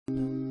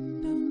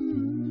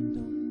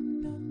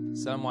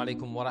Assalamu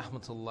alaikum wa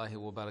rahmatullahi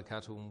wa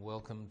barakatuh, and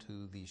welcome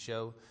to the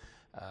show.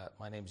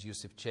 My name is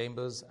Yusuf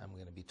Chambers, and we're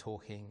going to be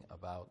talking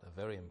about a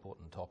very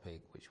important topic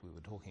which we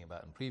were talking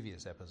about in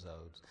previous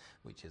episodes,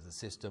 which is a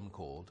system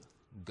called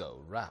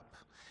Go Rap.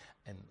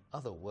 In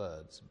other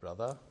words,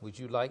 brother, would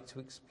you like to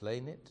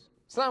explain it?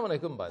 Assalamu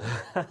alaikum, by the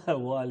way.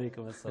 Wa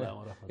alaikum assalam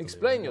wa rahmatullahi.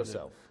 Explain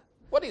yourself.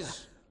 What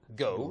is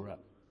Go Rap?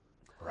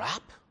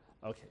 Rap?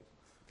 Okay.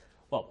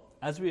 Well,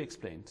 as we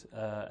explained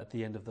at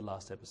the end of the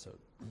last episode,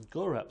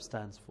 Go Rap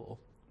stands for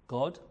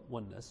God,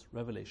 Oneness,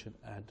 Revelation,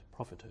 and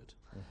Prophethood.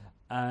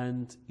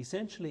 And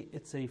essentially,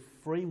 it's a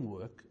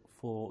framework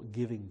for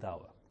giving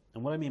dawah.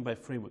 And what I mean by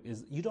framework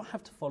is you don't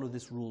have to follow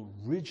this rule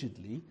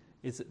rigidly.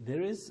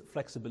 There is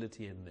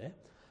flexibility in there,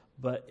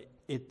 but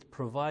it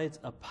provides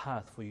a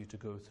path for you to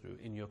go through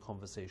in your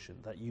conversation,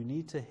 that you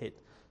need to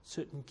hit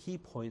certain key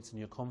points in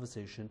your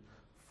conversation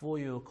for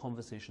your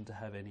conversation to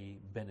have any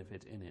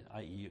benefit in it,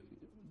 i.e.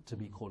 to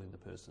be calling the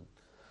person.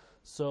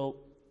 So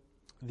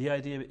the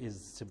idea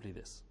is simply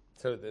this.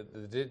 So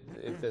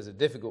if there's a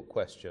difficult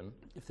question,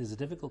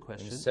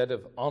 instead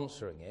of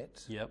answering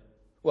it,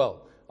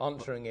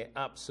 answering it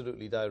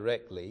absolutely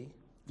directly,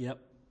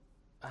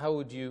 how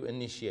would you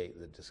initiate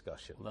the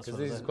discussion? Because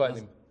this is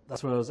quite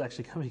that's what I was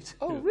actually coming to.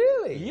 Oh,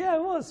 really? Yeah, I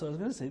was. So I was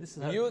going to say this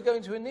is. You were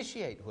going to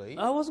initiate, were you?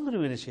 I wasn't going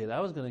to initiate. I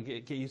was going to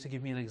get you to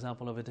give me an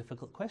example of a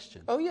difficult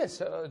question. Oh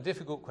yes, a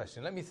difficult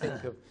question. Let me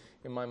think of,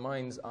 in my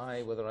mind's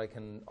eye, whether I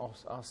can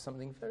ask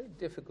something very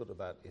difficult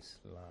about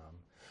Islam.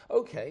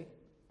 Okay.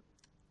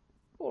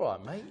 All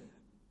right, mate.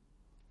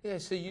 Yeah.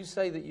 So you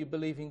say that you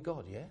believe in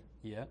God, yeah?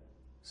 Yeah.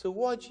 So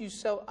why do you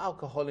sell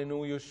alcohol in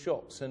all your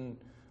shops and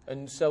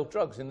sell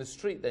drugs in the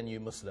street then, you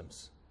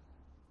Muslims?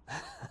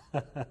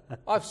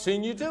 I've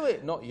seen you do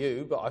it. Not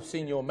you, but I've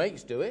seen your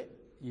mates do it.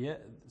 Yeah.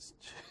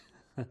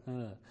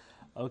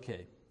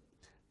 Okay.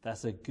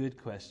 That's a good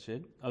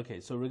question. Okay,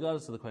 so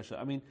regardless of the question,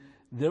 I mean,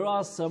 there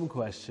are some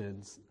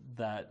questions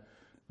that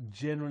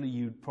generally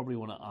you'd probably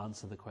want to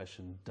answer the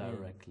question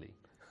directly.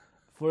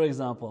 For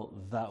example,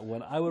 that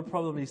one, I would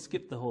probably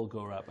skip the whole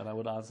Go Rap and I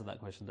would answer that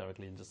question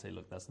directly and just say,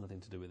 look, that's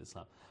nothing to do with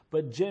Islam.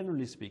 But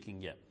generally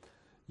speaking, yeah.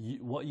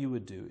 What you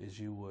would do is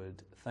you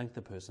would thank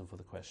the person for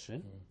the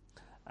question.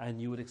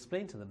 And you would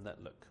explain to them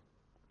that, look,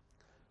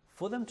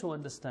 for them to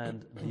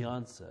understand the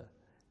answer,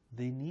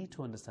 they need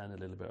to understand a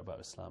little bit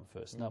about Islam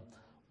first. Now,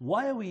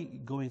 why are we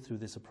going through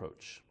this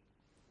approach?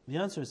 The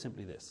answer is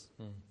simply this.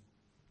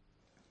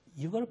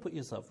 You've got to put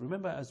yourself,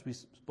 remember as we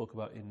spoke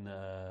about in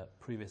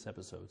previous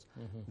episodes,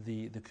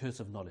 the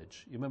curse of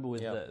knowledge. You remember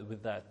with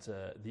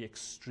the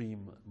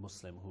extreme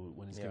Muslim who,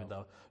 when he's given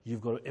dawah,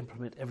 you've got to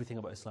implement everything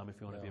about Islam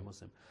if you want to be a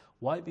Muslim.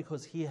 Why?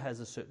 Because he has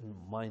a certain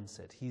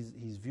mindset.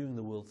 He's viewing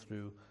the world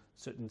through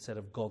certain set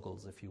of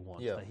goggles, if you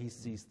want, that he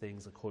sees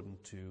things according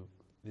to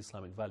the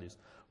Islamic values.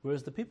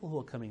 Whereas the people who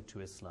are coming to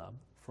Islam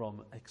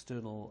from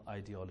external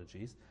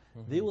ideologies,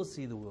 they will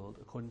see the world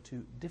according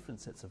to different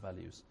sets of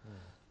values.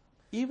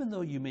 Even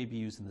though you may be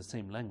using the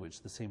same language,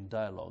 the same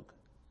dialogue,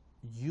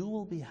 you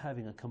will be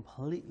having a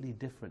completely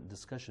different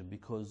discussion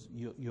because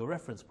your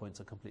reference points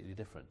are completely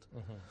different.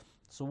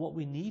 So what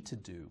we need to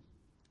do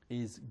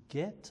is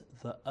get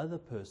the other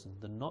person,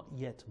 the not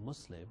yet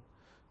Muslim,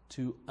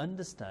 to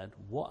understand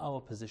what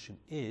our position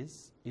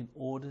is in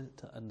order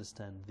to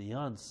understand the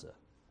answer.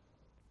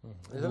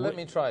 Let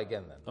me try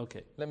again then.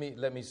 Okay.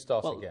 Let me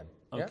start again.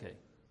 Yeah? Okay.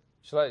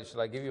 Shall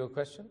I give you a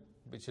question?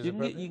 Which is you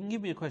can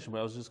give me a question, but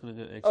I was just going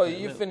to explain. Oh,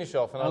 you finish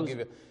off and I'll give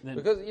you...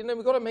 Because,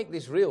 we've got to make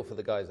this real for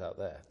the guys out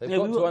there. They've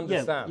got to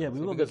understand. Yeah,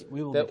 we will. Because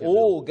they're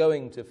all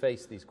going to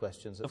face these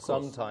questions at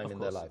some time in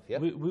their life, yeah?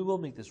 We will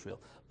make this real.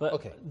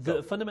 But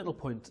the fundamental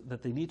point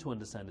that they need to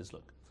understand is,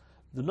 look,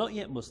 the not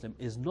yet Muslim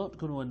is not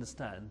going to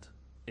understand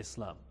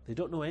Islam. They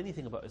don't know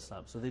anything about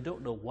Islam, so they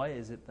don't know why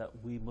is it that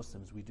we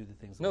Muslims, we do the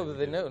things that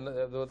we do.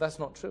 No, that's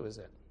not true, is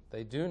it?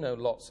 They do know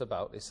lots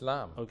about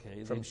Islam.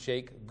 Okay. From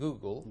Sheikh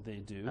Google. They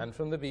do. And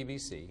from the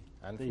BBC,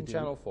 and from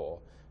Channel 4,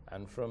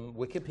 and from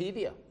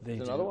Wikipedia.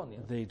 There's another one, yeah.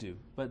 They do.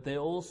 But they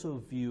also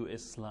view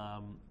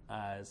Islam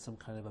as some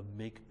kind of a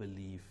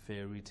make-believe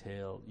fairy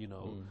tale,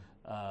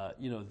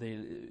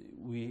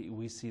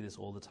 we see this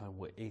all the time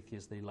where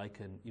atheists, they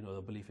liken,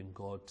 the belief in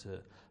God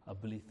to a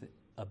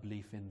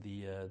belief in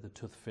the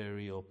tooth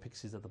fairy or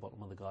pixies at the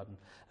bottom of the garden.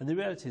 And the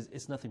reality is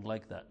it's nothing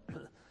like that.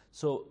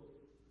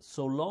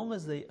 So long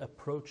as they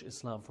approach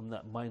Islam from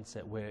that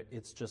mindset where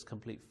it's just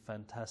complete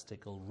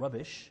fantastical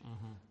rubbish,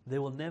 they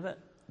will never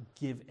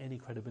give any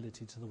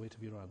credibility to the weight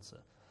of your answer.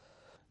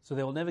 So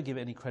they will never give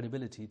any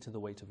credibility to the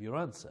weight of your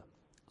answer.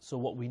 So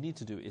what we need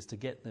to do is to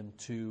get them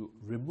to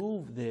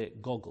remove their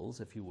goggles,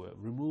 if you were,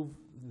 remove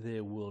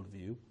their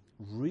worldview,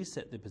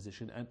 reset their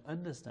position, and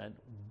understand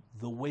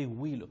the way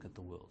we look at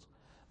the world.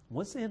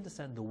 Once they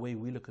understand the way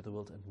we look at the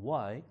world and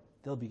why,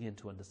 they'll begin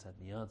to understand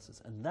the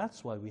answers. And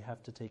that's why we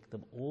have to take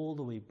them all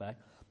the way back.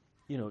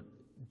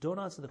 Don't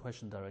answer the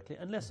question directly,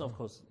 unless, of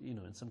course,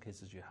 in some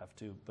cases you have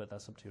to, but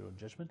that's up to your own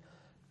judgment.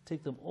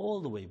 Take them all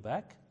the way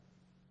back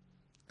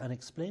and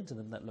explain to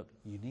them that, look,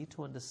 you need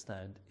to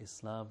understand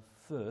Islam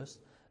first,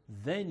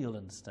 then you'll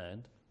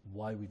understand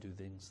why we do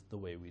things the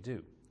way we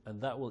do.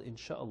 And that will,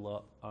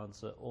 inshallah,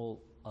 answer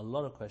a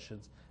lot of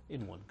questions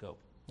in one go.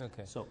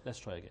 Okay. So let's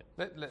try again.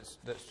 Let's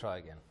try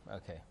again.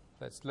 Okay.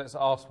 Let's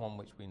ask one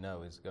which we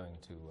know is going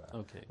to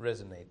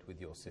resonate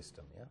with your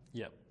system. Yeah.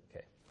 Yeah.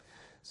 Okay.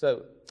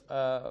 So,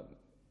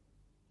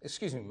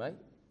 excuse me, mate.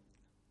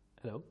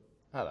 Hello.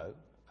 Hello.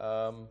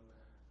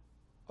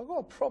 I've got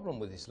a problem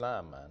with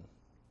Islam, man.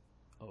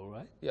 All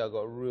right. Yeah, I've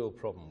got a real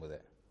problem with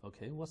it.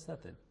 Okay. What's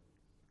that then?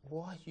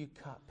 Why do you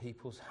cut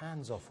people's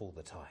hands off all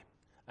the time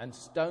and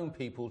stone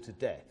people to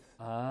death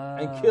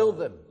and kill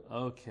them?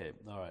 Okay.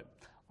 All right.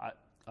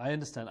 I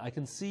understand. I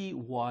can see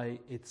why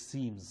it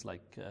seems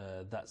like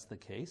that's the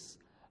case.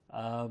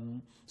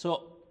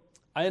 So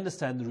I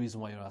understand the reason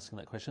why you're asking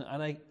that question,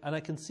 and I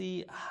can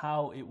see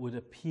how it would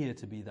appear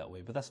to be that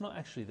way, but that's not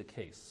actually the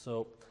case.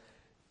 So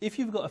if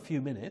you've got a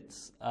few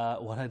minutes,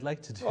 what I'd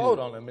like to do... Hold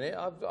on a minute.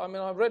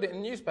 I've read it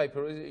in the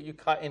newspaper. You're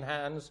cutting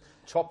hands,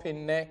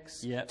 chopping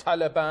necks, Yep.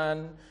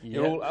 Taliban,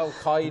 you're all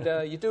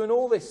Al-Qaeda, you're doing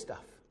all this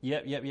stuff.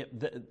 Yep.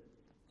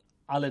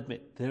 I'll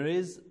admit, there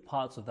is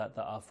parts of that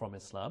are from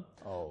Islam.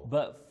 Oh.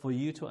 But for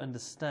you to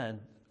understand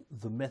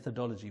the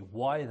methodology,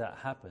 why that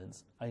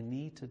happens, I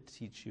need to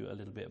teach you a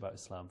little bit about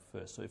Islam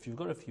first. So if you've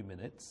got a few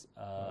minutes,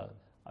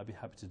 I'd be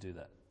happy to do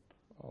that.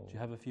 Oh. Do you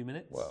have a few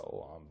minutes?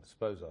 Well, I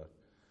suppose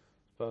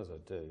I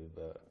do,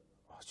 but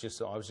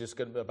I was just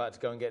about to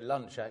go and get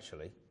lunch,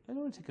 actually. I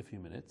don't want to take a few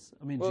minutes.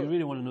 I mean, do you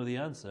really want to know the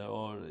answer,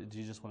 or do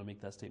you just want to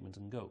make that statement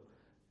and go?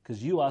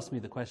 Because you asked me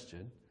the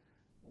question.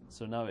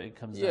 So now it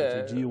comes down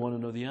to, do you want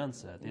to know the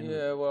answer at the end?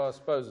 Well, I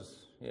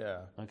suppose,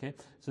 yeah. Okay,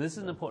 so this is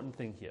an important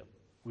thing here.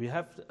 We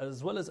have,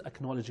 as well as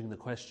acknowledging the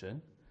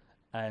question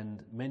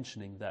and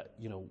mentioning that,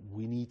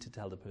 we need to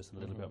tell the person a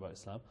little bit about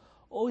Islam,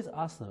 always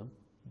ask them,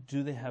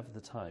 do they have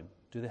the time?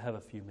 Do they have a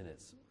few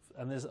minutes?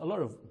 And there's a lot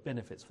of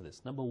benefits for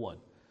this. Number one,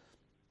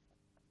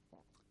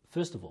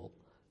 first of all,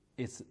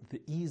 it's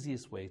the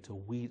easiest way to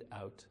weed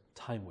out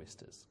time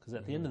wasters. Because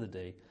at the end of the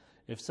day,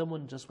 if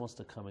someone just wants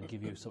to come and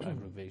give you some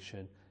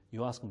aggravation,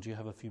 you ask them, do you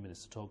have a few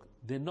minutes to talk?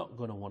 They're not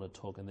going to want to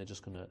talk, and they're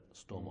just going to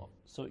storm off.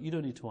 So you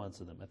don't need to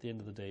answer them. At the end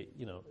of the day,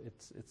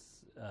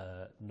 it's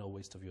no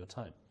waste of your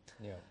time.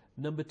 Yeah.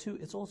 Number two,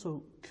 it's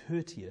also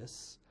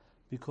courteous,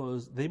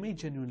 because they may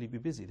genuinely be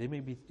busy. They may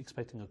be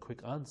expecting a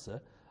quick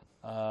answer,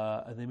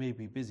 and they may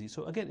be busy.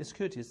 So again, it's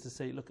courteous to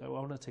say, look, I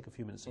want to take a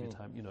few minutes of your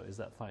time. Is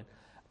that fine?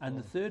 And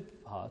the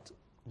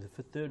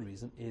third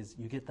reason is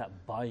you get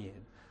that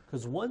buy-in.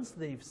 Because once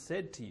they've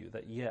said to you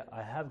that,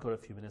 I have got a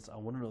few minutes, I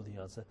want to know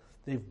the answer,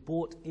 they've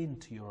bought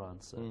into your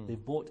answer.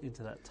 They've bought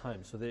into that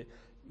time. So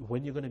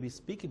when you're going to be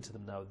speaking to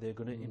them now, they're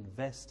going to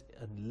invest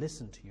and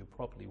listen to you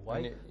properly.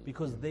 Why?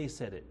 Because they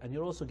said it. And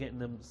you're also getting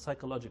them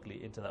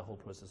psychologically into that whole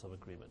process of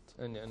agreement.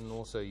 And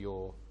also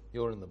you're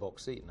in the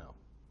box seat now.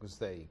 Because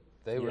they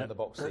were in the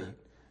box seat.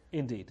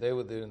 Indeed. They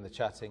were doing the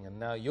chatting, and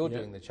now you're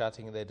doing the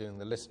chatting and they're doing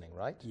the listening,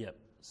 right? Yep.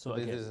 So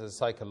there's a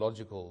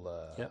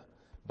psychological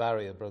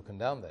barrier broken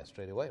down there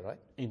straight away, right?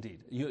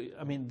 Indeed.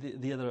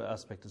 The other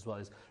aspect as well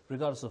is,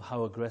 regardless of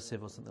how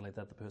aggressive or something like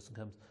that the person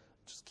comes,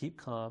 just keep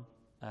calm,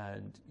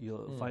 and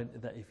you'll find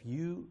that if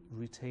you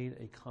retain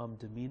a calm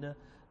demeanor,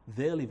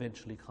 they'll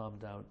eventually calm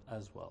down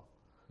as well.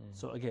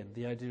 So again,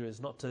 the idea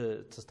is not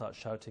to start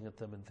shouting at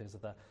them and things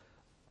like that.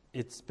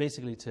 It's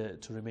basically to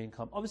remain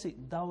calm. Obviously,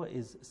 dawah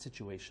is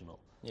situational.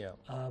 Yeah.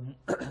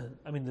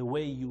 The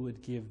way you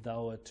would give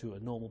dawah to a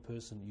normal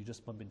person you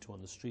just bump into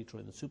on the street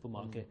or in the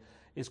supermarket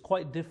is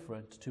quite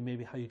different to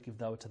maybe how you'd give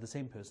dawah to the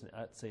same person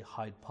at, say,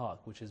 Hyde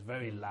Park, which is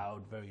very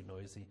loud, very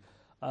noisy.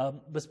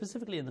 But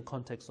specifically in the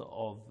context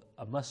of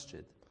a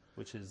masjid,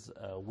 which is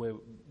where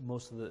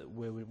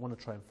we want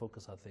to try and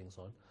focus our things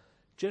on,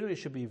 generally it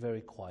should be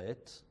very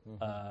quiet,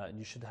 and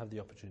you should have the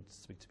opportunity to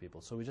speak to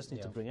people. So we just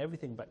need to bring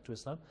everything back to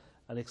Islam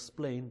and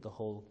explain the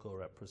whole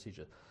go-wrap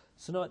procedure.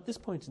 So now at this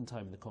point in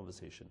time in the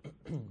conversation,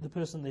 the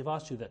person, they've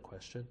asked you that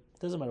question.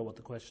 Doesn't matter what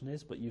the question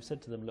is, but you've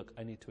said to them, look,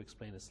 I need to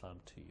explain Islam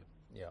to you.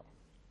 Yeah.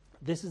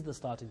 This is the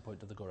starting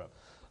point of the go-wrap.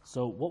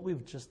 So what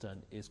we've just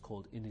done is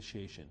called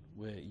initiation,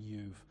 where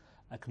you've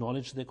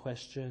acknowledged their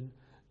question,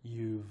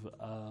 you've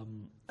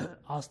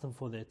asked them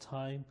for their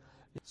time.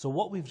 So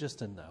what we've just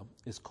done now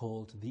is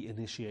called the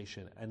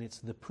initiation, and it's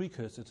the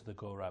precursor to the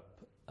go-wrap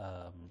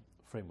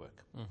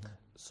framework.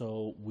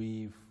 So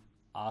we've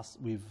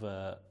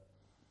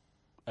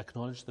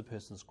acknowledged the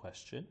person's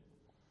question,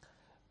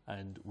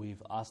 and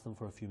we've asked them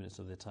for a few minutes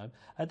of their time.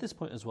 At this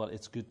point as well,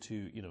 it's good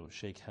to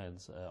shake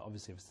hands,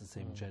 obviously if it's the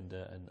same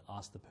gender, and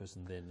ask the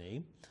person their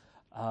name.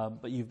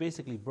 But you've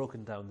basically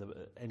broken down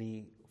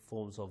any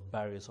forms of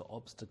barriers or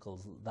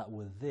obstacles that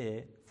were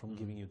there from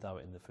giving you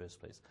dawah in the first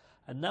place.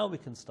 And now we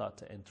can start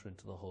to enter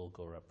into the whole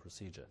go-wrap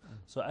procedure.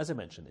 So as I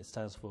mentioned, it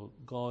stands for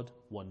God,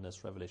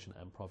 oneness, revelation,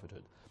 and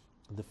prophethood.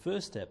 The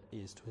first step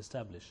is to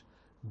establish,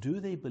 do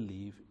they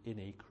believe in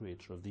a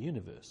creator of the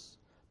universe?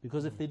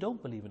 Because if they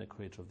don't believe in a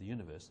creator of the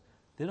universe,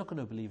 they're not going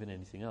to believe in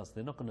anything else.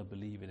 They're not going to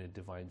believe in a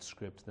divine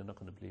script. They're not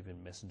going to believe in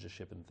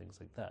messengership and things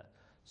like that.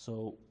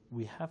 So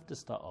we have to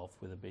start off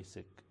with a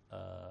basic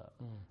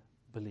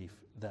belief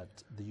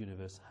that the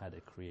universe had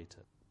a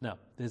creator. Now,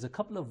 there's a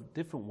couple of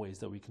different ways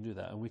that we can do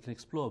that, and we can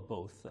explore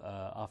both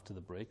after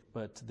the break,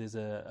 but there's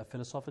a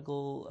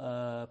philosophical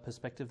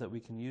perspective that we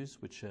can use,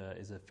 which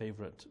is a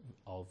favorite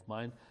of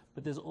mine,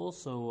 but there's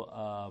also,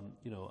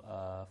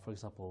 for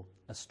example,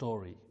 a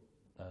story,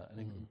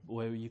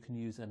 where you can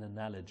use an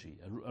analogy,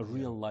 a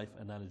real-life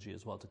analogy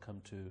as well to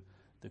come to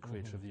the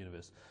creator of the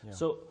universe. Yeah.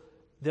 So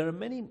there are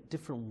many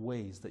different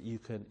ways that you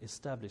can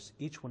establish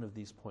each one of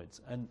these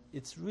points, and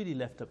it's really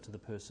left up to the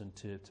person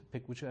to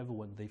pick whichever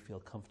one they feel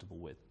comfortable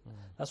with.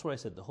 That's why I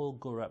said the whole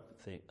Gorab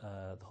thing,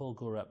 the whole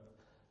Gorab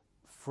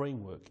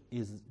framework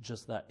is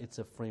just that, it's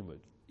a framework.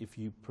 If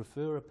you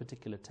prefer a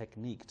particular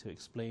technique to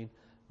explain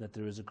that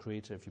there is a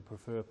creator, if you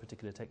prefer a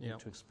particular technique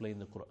to explain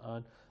the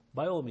Quran,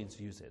 by all means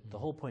use it. The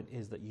whole point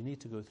is that you need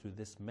to go through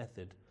this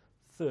method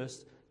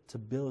first to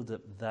build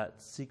up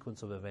that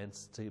sequence of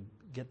events to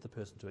get the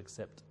person to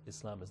accept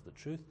Islam as the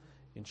truth,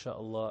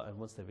 inshallah, and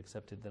once they've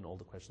accepted, then all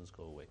the questions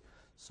go away.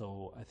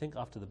 So I think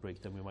after the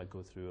break, then we might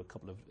go through a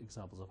couple of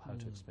examples of how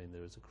to explain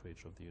there is a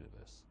creator of the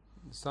universe.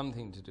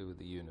 Something to do with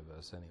the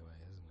universe anyway,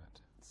 isn't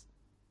it?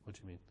 What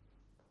do you mean?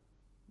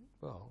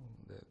 Well,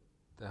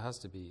 there has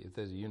to be, if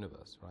there's a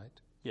universe,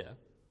 right? Yeah.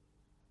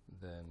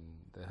 Then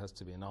there has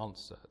to be an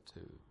answer to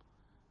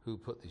who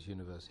put this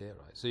universe here,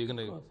 right? So you're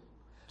going to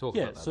talk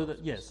about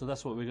that. So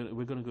that's what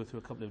we're going to go through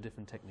a couple of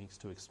different techniques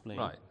to explain,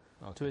 right?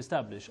 Okay. To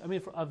establish. I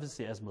mean,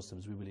 obviously, as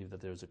Muslims, we believe that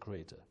there is a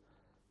creator.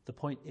 The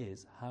point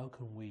is, how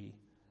can we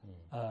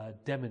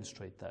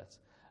demonstrate that?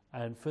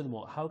 And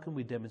furthermore, how can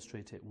we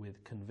demonstrate it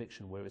with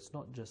conviction, where it's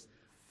not just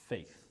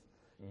faith?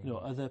 You know,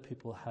 other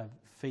people have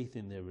faith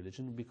in their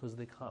religion because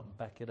they can't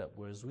back it up.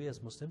 Whereas we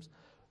as Muslims,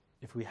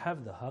 if we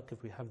have the haqq,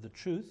 if we have the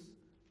truth,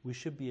 we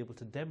should be able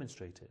to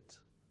demonstrate it.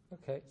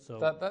 Okay, so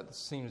that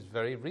seems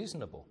very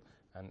reasonable,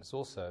 and it's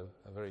also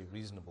a very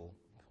reasonable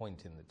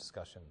point in the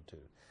discussion to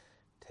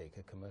take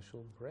a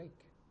commercial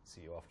break.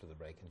 See you after the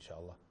break,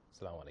 inshallah.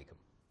 Assalamu alaikum.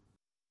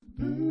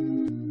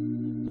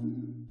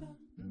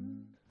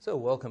 So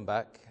welcome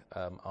back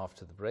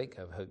after the break.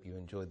 I hope you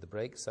enjoyed the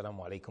break. Assalamu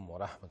alaikum wa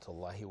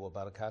rahmatullahi wa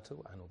barakatuh.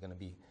 And we're going to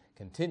be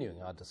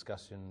continuing our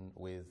discussion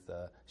with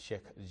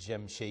Sheikh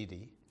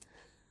Jamshidi.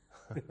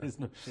 There's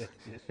no Sheikh.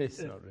 It's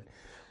not really.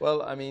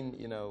 Well, I mean,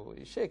 you know,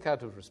 Sheikh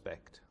out of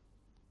respect.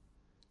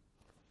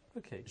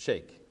 Okay.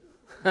 Sheikh.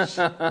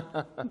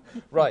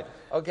 Right.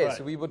 Okay, right.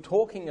 So we were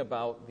talking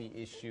about the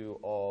issue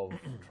of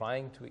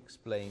trying to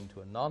explain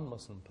to a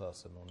non-Muslim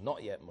person or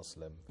not yet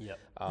Muslim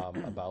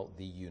about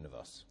the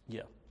universe.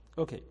 Yeah.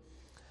 Okay.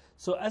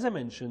 So as I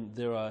mentioned,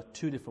 there are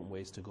two different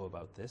ways to go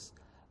about this.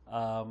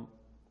 The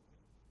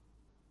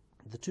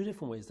two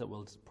different ways that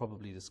we'll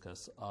probably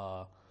discuss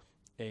are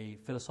a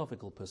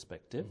philosophical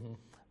perspective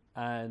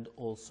and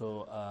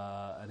also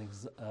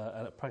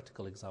a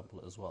practical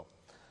example as well.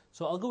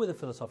 So I'll go with a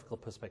philosophical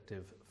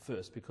perspective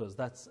first because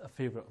that's a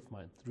favorite of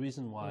mine. The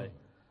reason why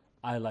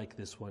I like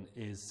this one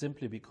is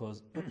simply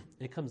because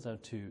it comes down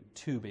to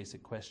two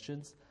basic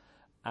questions,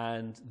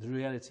 and the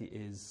reality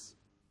is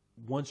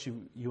once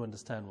you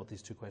understand what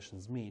these two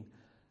questions mean,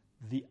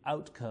 the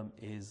outcome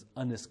is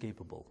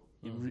unescapable.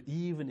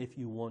 Even if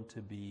you want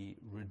to be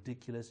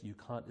ridiculous, you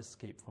can't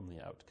escape from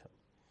the outcome.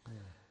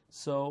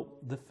 So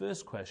the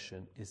first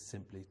question is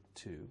simply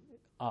to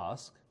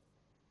ask,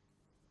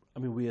 I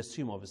mean, we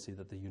assume obviously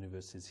that the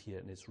universe is here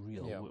and it's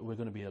real. Yeah. We're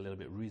going to be a little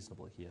bit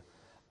reasonable here.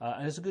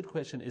 And it's a good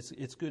question.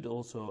 It's good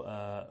also...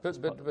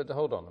 But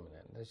hold on a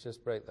minute. Let's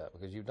just break that,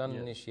 because you've done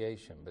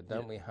initiation, but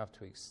don't we have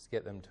to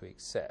get them to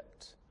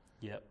accept?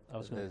 Yeah, I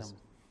was going to come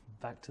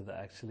back to that,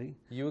 actually.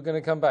 You were going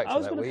to come back to that, I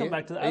was going to come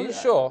back to that. Are you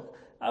sure?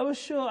 I was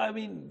sure. I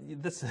mean,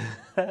 that's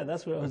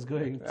where I was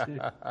going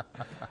to.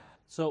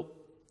 So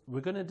we're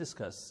going to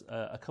discuss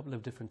a couple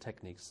of different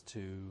techniques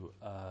to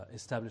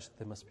establish that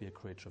there must be a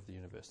creator of the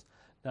universe.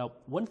 Now,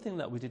 one thing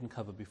that we didn't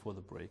cover before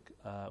the break,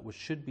 which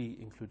should be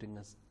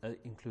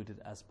included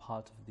as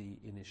part of the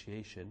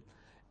initiation,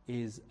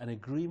 is an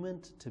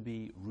agreement to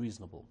be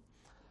reasonable.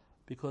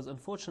 Because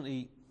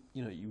unfortunately,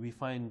 you know, we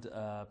find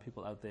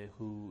people out there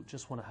who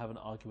just want to have an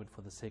argument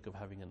for the sake of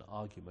having an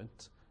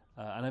argument.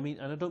 And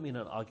I don't mean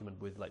an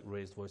argument with like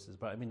raised voices,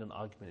 but I mean an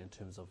argument in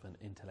terms of an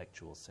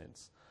intellectual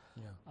sense.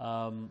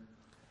 Yeah.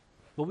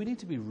 But we need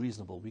to be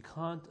reasonable. We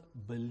can't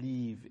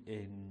believe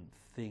in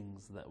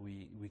things that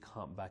we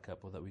can't back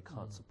up or that we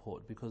can't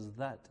support, because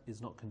that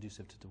is not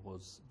conducive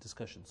towards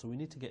discussion. So we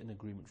need to get an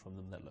agreement from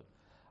them that, look,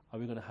 are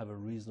we going to have a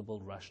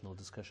reasonable, rational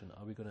discussion?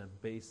 Are we going to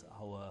base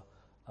our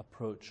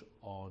approach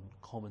on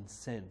common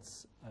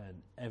sense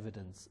and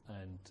evidence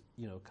and,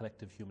 you know,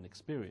 collective human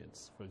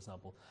experience, for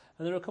example?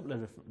 And there are a couple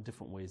of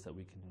different ways that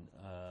we can...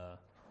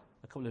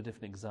 a couple of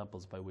different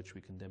examples by which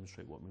we can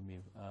demonstrate what we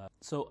mean.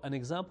 So an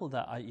example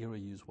that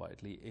Iqraa use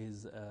widely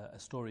is a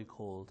story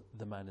called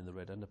The Man in the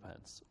Red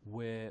Underpants,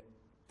 where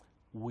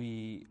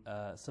we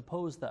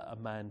suppose that a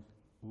man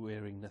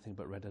wearing nothing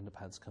but red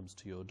underpants comes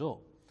to your door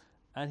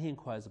and he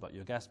inquires about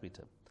your gas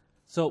meter.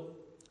 So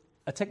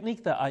a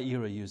technique that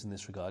Iqraa use in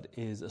this regard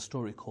is a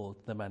story called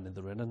The Man in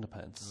the Red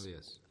Underpants. Oh,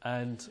 yes.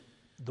 And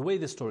the way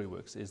this story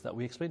works is that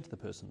we explain to the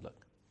person,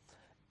 look,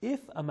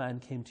 if a man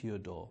came to your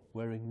door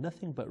wearing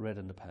nothing but red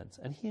underpants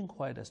and he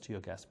inquired as to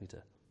your gas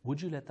meter,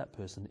 would you let that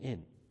person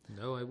in?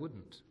 No, I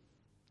wouldn't.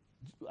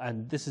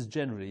 And this is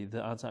generally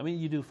the answer. I mean,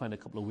 you do find a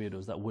couple of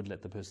weirdos that would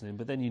let the person in,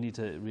 but then you need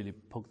to really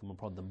poke them and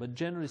prod them. But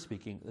generally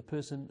speaking, the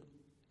person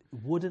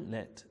wouldn't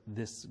let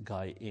this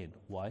guy in.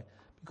 Why?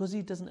 Because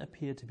he doesn't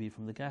appear to be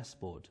from the gas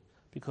board.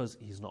 Because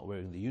he's not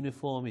wearing the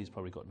uniform, he's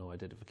probably got no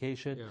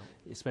identification,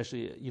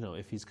 especially, you know,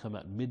 if he's come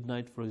at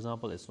midnight, for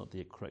example, it's not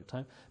the correct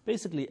time.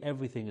 Basically,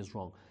 everything is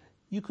wrong.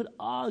 You could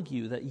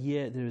argue that,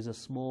 yeah, there is a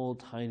small,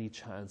 tiny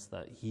chance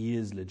that he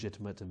is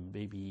legitimate and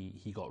maybe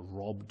he got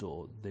robbed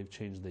or they've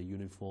changed their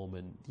uniform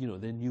and, you know,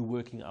 their new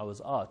working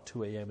hours are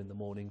 2 a.m. in the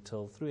morning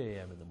till 3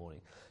 a.m. in the morning.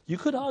 You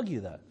could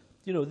argue that.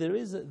 You know, there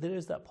is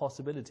that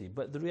possibility,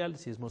 but the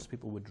reality is most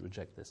people would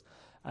reject this.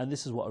 And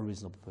this is what a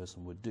reasonable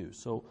person would do.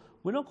 So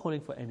we're not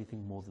calling for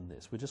anything more than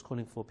this. We're just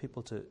calling for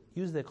people to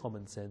use their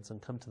common sense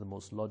and come to the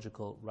most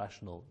logical,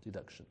 rational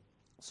deduction.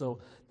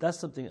 So that's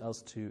something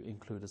else to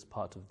include as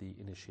part of the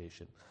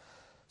initiation.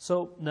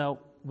 So now,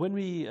 when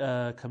we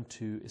come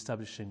to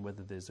establishing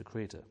whether there's a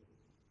creator,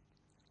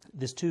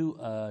 there's two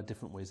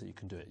different ways that you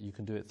can do it. You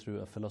can do it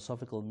through a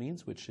philosophical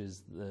means, which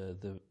is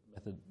the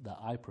method that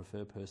I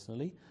prefer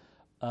personally,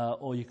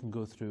 or you can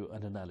go through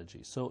an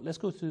analogy. So let's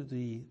go through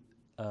the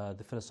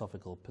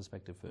philosophical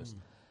perspective first.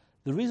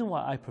 The reason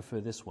why I prefer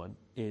this one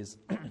is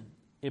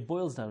it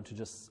boils down to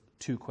just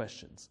two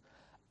questions.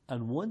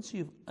 And once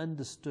you've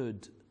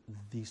understood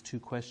these two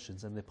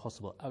questions and their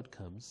possible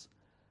outcomes,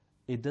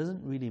 it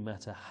doesn't really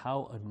matter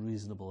how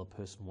unreasonable a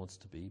person wants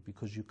to be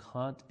because you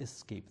can't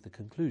escape the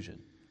conclusion,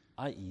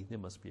 i.e. there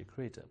must be a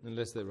creator.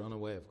 Unless they run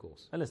away, of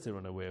course. Unless they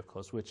run away, of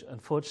course, which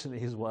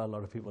unfortunately is what a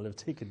lot of people have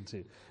taken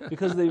to.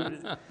 Because they,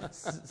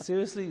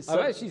 seriously... I've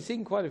actually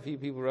seen quite a few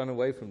people run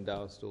away from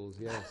dawah stalls,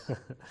 yes.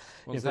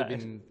 Once they've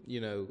been,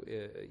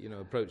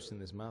 approached in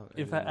this manner.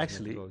 In fact,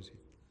 actually, do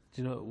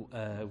you know,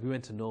 we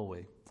went to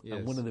Norway. Yes.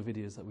 And one of the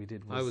videos that we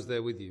did was... I was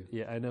there with you.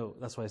 Yeah, I know.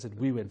 That's why I said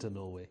we went to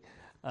Norway.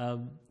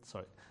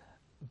 Sorry.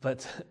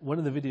 But one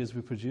of the videos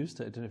we produced,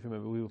 I don't know if you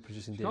remember, we were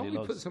producing daily logs.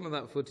 Can't we put some of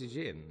that footage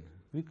in?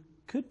 We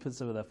could put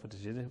some of that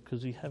footage in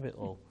because we have it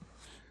all.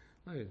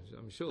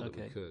 I'm sure that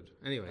we could.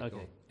 Anyway, go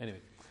on.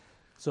 Anyway,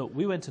 so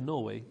we went to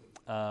Norway,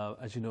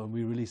 as you know, and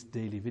we released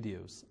daily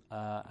videos.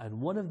 And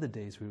one of the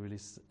days we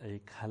released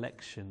a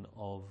collection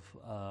of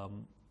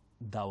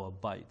Dawah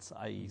bites,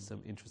 i.e.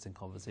 some interesting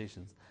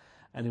conversations.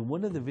 And in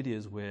one of the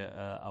videos where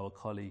our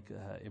colleague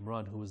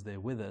Imran, who was there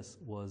with us,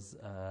 was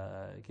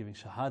giving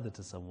shahada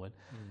to someone,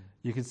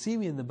 you can see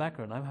me in the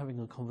background. I'm having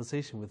a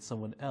conversation with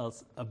someone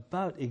else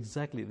about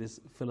exactly this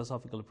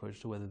philosophical approach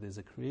to whether there's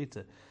a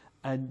creator.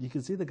 And you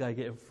can see the guy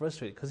getting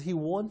frustrated because he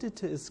wanted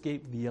to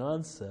escape the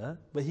answer,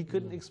 but he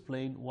couldn't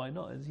explain why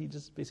not. And he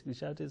just basically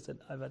shouted and said,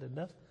 "I've had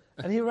enough."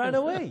 And he ran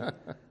away.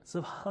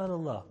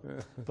 Subhanallah.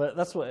 But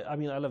that's what, I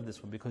mean, I love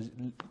this one because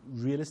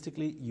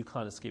realistically, you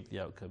can't escape the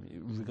outcome,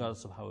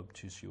 regardless of how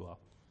obtuse you are,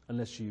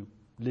 unless you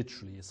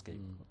literally escape.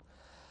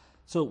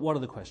 So what are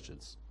the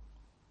questions?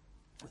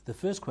 The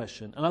first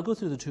question, and I'll go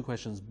through the two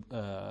questions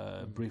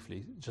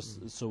briefly,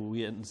 just so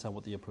we understand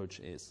what the approach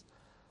is.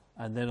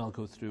 And then I'll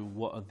go through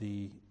what are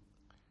the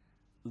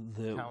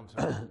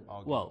counter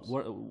arguments.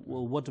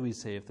 What do we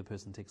say if the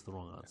person takes the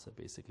wrong answer,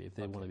 basically, if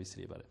they want to be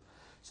silly about it?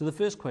 So the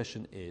first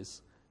question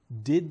is,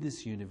 did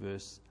this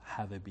universe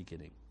have a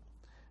beginning?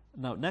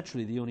 Now,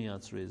 naturally, the only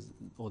answer is,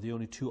 or the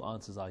only two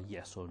answers are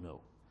yes or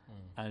no.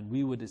 And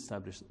we would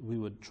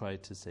try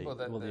to say,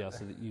 the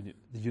answer that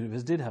the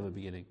universe did have a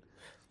beginning.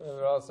 Well,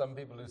 there are some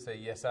people who say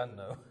yes and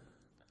no.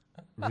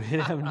 Really?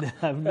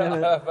 I've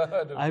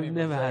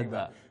never had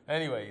that.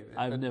 Anyway,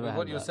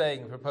 what you're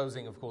saying,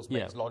 proposing, of course,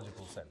 makes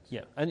logical sense.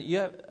 Yeah,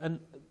 and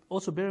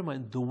also bear in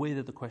mind the way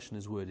that the question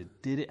is worded.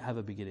 Did it have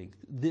a beginning?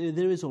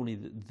 There is only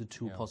the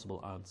two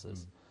possible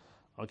answers.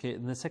 Okay,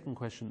 and the second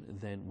question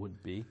then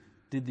would be,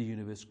 did the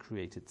universe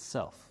create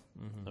itself?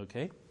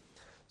 Okay,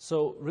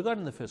 so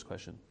regarding the first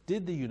question,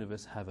 did the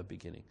universe have a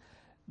beginning?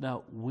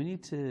 Now, we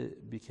need to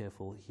be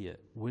careful here.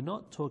 We're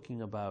not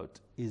talking about,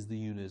 is the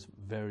universe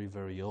very,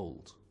 very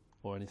old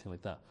or anything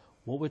like that.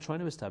 What we're trying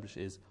to establish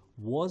is,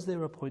 was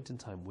there a point in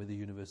time where the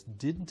universe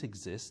didn't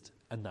exist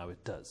and now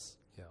it does?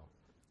 Yeah.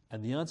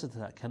 And the answer to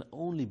that can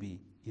only be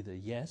either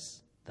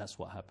yes, that's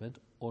what happened,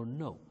 or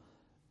no.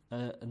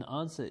 An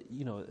answer,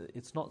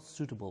 it's not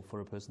suitable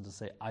for a person to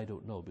say, I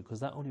don't know, because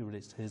that only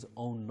relates to his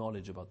own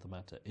knowledge about the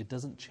matter. It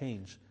doesn't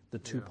change the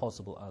two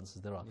possible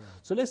answers there are. Yeah.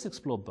 So let's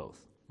explore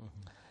both.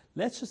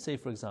 Let's just say,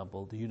 for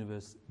example, the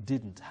universe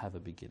didn't have a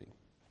beginning.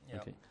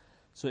 Yeah. Okay.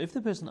 So if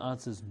the person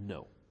answers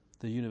no,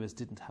 the universe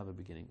didn't have a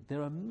beginning,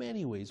 there are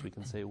many ways we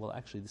can say, well,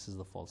 actually, this is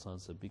the false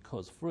answer.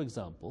 Because, for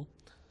example,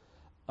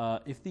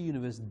 if the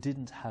universe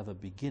didn't have a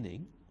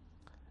beginning,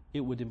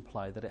 it would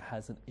imply that it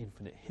has an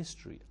infinite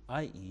history,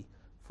 i.e.,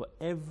 for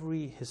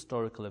every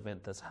historical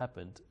event that's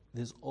happened,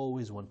 there's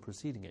always one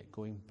preceding it,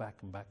 going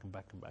back and back and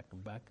back and back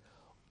and back,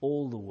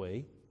 all the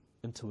way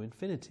into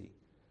infinity.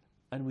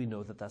 And we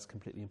know that that's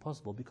completely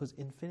impossible because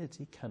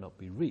infinity cannot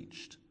be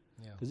reached.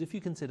 Yeah. Because if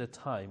you consider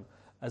time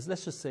as,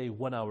 let's just say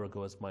 1 hour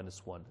ago as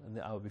 -1 and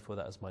the hour before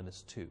that as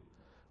 -2,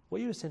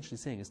 what you're essentially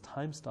saying is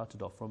time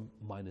started off from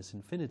minus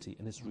infinity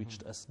and it's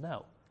reached us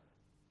now,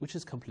 which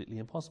is completely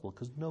impossible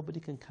because nobody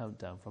can count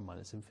down from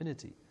minus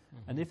infinity.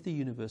 And if the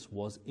universe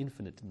was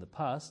infinite in the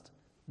past,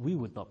 we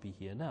would not be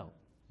here now.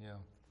 Yeah.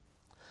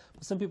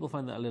 But some people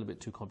find that a little bit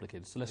too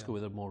complicated. So let's go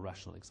with a more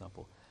rational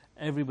example.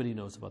 Everybody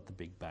knows about the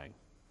Big Bang.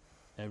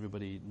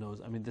 Everybody knows,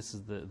 I mean, this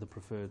is the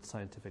preferred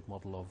scientific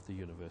model of the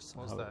universe.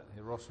 What's that?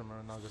 Hiroshima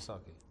and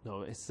Nagasaki?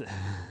 No, it's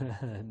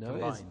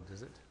combined,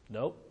 is it?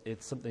 No,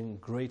 it's something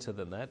greater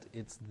than that.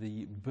 It's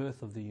the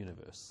birth of the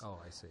universe.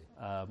 Oh, I see.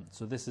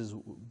 So this is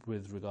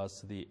with regards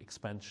to the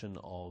expansion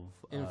of...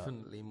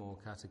 Infinitely more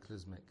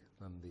cataclysmic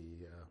than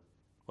the...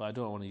 Well, I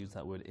don't want to use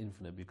that word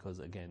infinite because,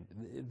 again,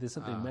 there's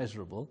something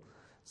measurable.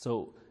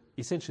 So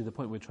essentially the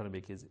point we're trying to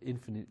make is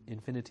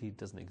infinity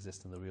doesn't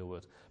exist in the real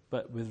world.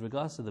 But with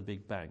regards to the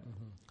Big Bang,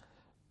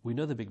 we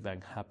know the Big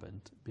Bang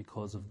happened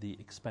because of the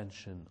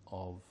expansion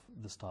of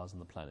the stars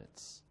and the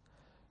planets.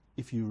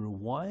 If you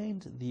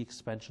rewind the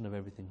expansion of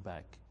everything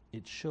back,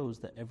 it shows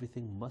that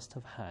everything must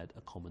have had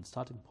a common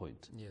starting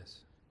point.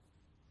 Yes.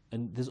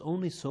 And there's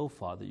only so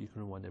far that you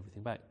can rewind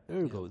everything back.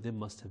 Ergo, there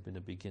must have been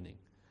a beginning.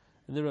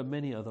 And there are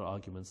many other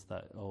arguments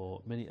that,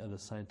 or many other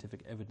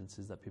scientific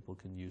evidences that people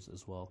can use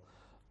as well.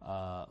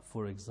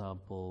 For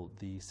example,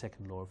 the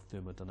second law of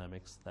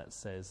thermodynamics that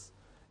says,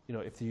 you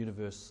know, if the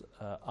universe,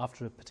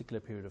 after a particular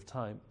period of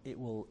time, it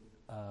will,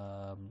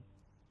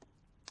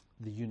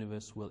 the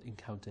universe will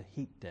encounter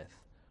heat death,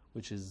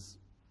 which is,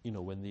 you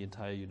know, when the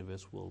entire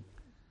universe will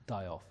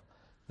die off.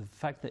 The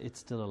fact that it's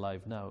still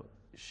alive now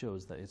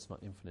shows that it's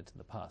not infinite in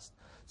the past.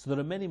 So there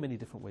are many, many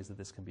different ways that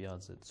this can be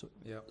answered.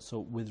 So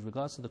with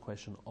regards to the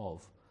question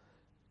of,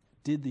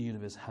 did the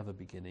universe have a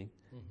beginning?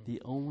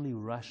 The only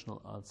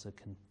rational answer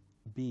can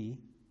be,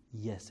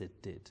 yes,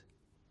 it did.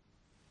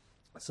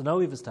 So now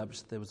we've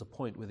established that there was a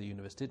point where the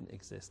universe didn't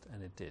exist,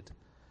 and it did.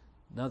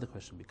 Now the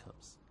question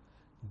becomes,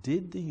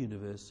 did the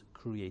universe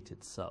create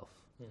itself?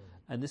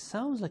 And this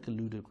sounds like a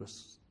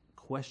ludicrous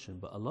question,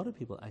 but a lot of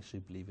people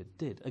actually believe it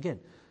did. Again,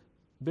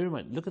 bear in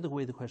mind, look at the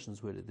way the question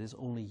is worded. There's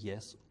only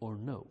yes or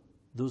no.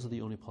 Those are the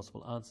only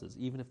possible answers.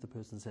 Even if the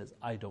person says,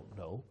 I don't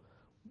know,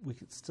 we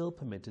could still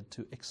permitted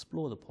to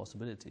explore the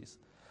possibilities.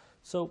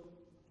 So,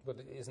 but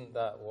isn't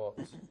that what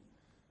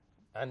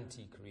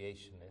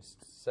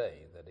anti-creationists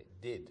say, that it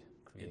did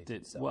create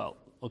itself? Well,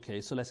 okay,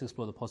 so let's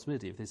explore the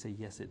possibility. If they say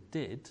yes, it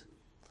did,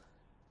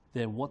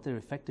 then what they're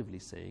effectively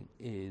saying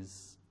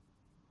is,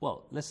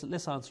 well,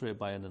 let's answer it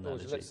by an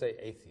analogy. Let's say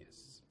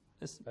atheists.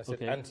 I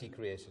said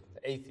anti-creation,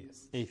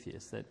 atheists.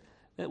 Atheists.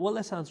 Well,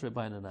 let's answer it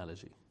by an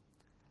analogy.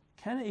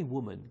 Can a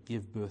woman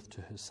give birth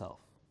to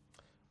herself?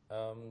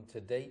 To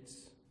date,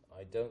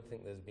 I don't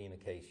think there's been a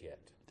case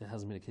yet. There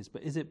hasn't been a case,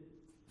 but is it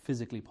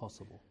physically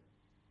possible?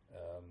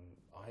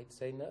 I'd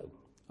say no.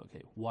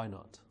 Okay, why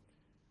not?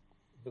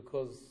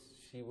 Because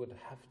she would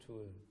have to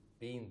have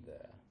been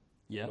there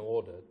in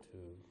order to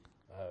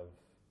have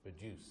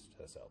produced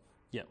herself.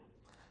 Yeah.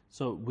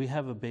 So we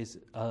have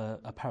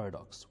a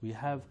paradox. We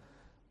have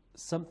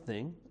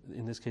something,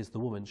 in this case the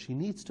woman, she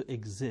needs to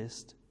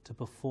exist to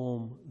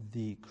perform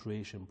the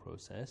creation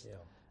process,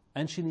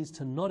 and she needs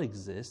to not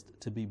exist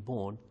to be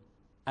born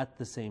at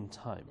the same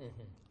time.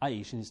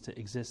 I.e., she needs to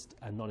exist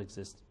and not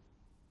exist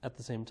at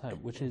the same time,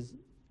 which is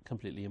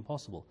completely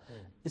impossible.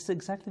 It's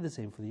exactly the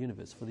same for the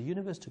universe. For the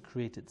universe to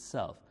create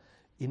itself,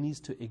 it needs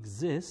to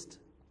exist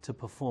to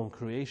perform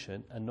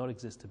creation and not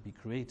exist to be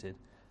created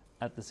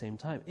at the same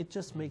time. It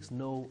just makes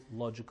no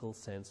logical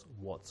sense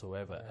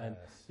whatsoever. And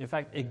in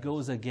fact, it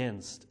goes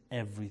against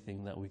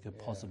everything that we could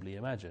possibly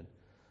imagine.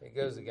 It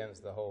goes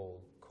against the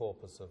whole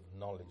corpus of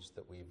knowledge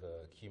that we've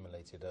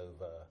accumulated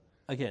over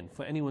again,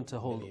 for anyone to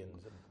hold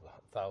millions and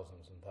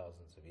thousands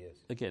of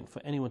years. Again,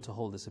 for anyone to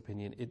hold this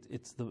opinion,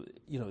 it's the,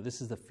 you know,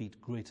 this is the feat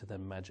greater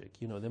than magic.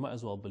 You know, they might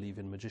as well believe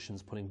in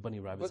magicians putting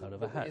bunny rabbits out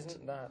of a hat.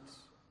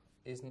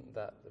 Isn't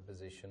that the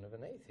position of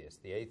an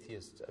atheist? The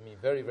atheist, I mean,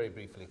 very, very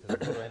briefly, because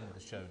we're going to end the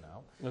show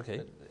now. Okay.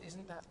 But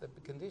isn't that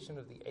the condition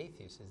of the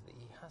atheist, is that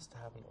he has to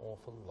have an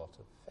awful lot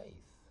of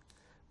faith?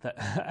 That,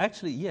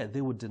 actually, yeah,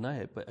 they would deny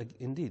it, but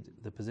indeed,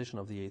 the position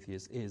of the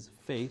atheist is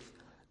faith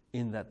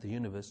in that the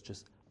universe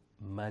just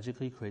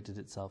magically created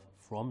itself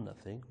from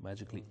nothing,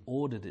 magically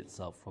ordered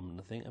itself from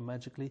nothing, and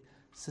magically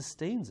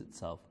sustains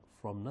itself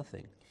from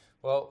nothing.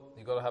 Well,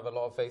 you've got to have a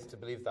lot of faith to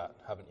believe that,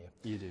 haven't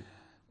you? You do.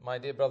 My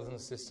dear brothers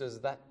and sisters,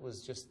 that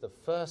was just the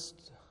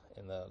first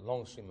in the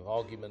long stream of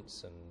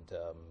arguments and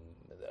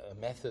a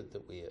method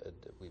that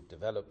we've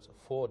developed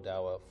for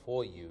dawah,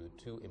 for you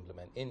to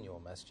implement in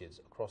your masjids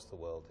across the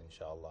world,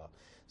 inshallah.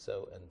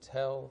 So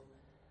until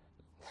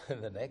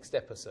the next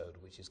episode,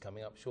 which is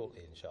coming up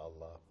shortly,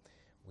 inshallah,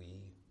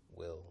 we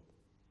will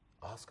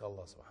ask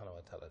Allah subhanahu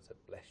wa ta'ala to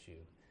bless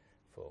you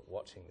for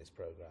watching this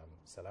program.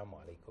 Assalamu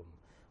alaikum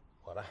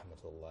wa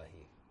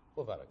rahmatullahi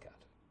wa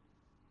barakatuh.